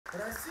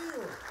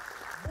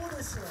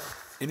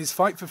In his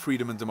fight for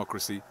freedom and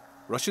democracy,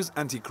 Russia's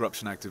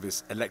anti-corruption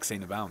activist Alexei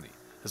Navalny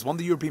has won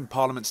the European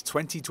Parliament's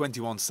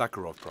 2021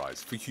 Sakharov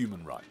Prize for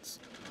human rights.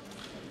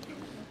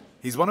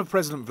 He's one of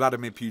President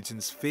Vladimir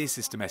Putin's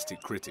fiercest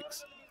domestic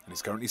critics and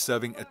is currently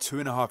serving a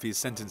 2.5-year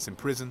sentence in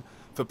prison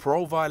for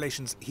parole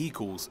violations he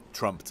calls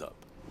trumped up.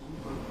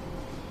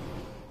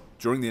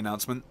 During the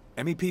announcement,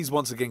 MEPs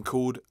once again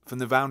called for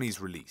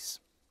Navalny's release.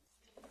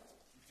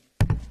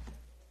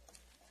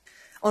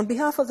 On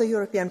behalf of the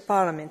European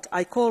Parliament,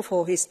 I call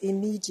for his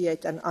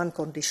immediate and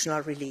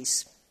unconditional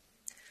release.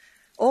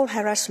 All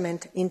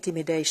harassment,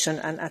 intimidation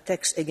and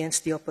attacks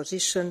against the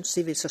opposition,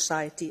 civil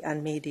society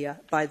and media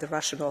by the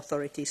Russian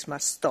authorities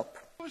must stop.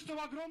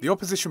 The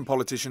opposition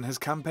politician has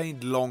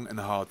campaigned long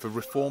and hard for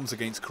reforms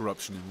against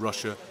corruption in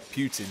Russia,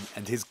 Putin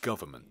and his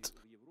government.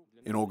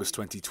 In August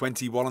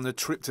 2020, while on a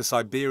trip to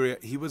Siberia,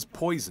 he was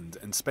poisoned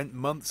and spent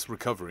months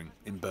recovering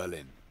in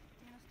Berlin.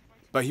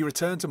 But he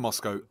returned to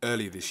Moscow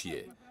earlier this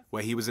year,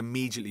 where he was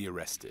immediately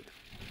arrested.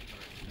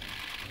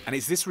 And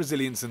it's this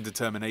resilience and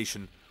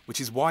determination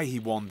which is why he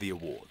won the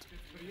award.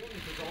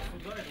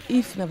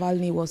 If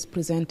Navalny was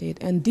presented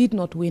and did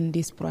not win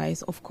this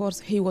prize, of course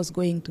he was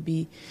going to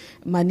be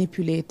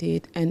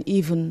manipulated and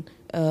even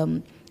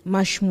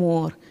much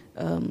more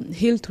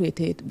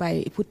ill-treated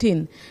by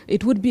Putin.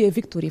 It would be a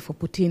victory for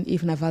Putin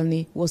if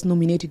Navalny was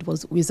nominated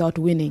without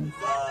winning.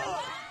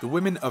 The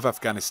women of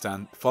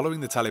Afghanistan, following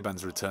the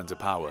Taliban's return to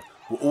power,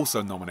 were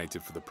also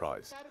nominated for the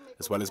prize,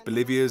 as well as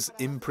Bolivia's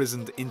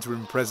imprisoned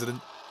interim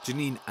president,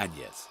 Jeanine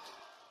Áñez.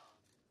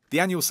 The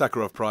annual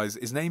Sakharov Prize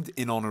is named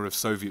in honor of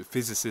Soviet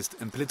physicist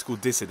and political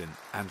dissident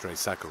Andrei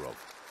Sakharov,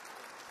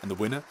 and the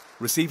winner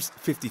receives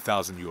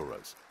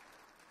 €50,000.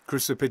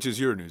 Christopher Pitcher's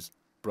Euronews,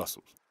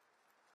 Brussels.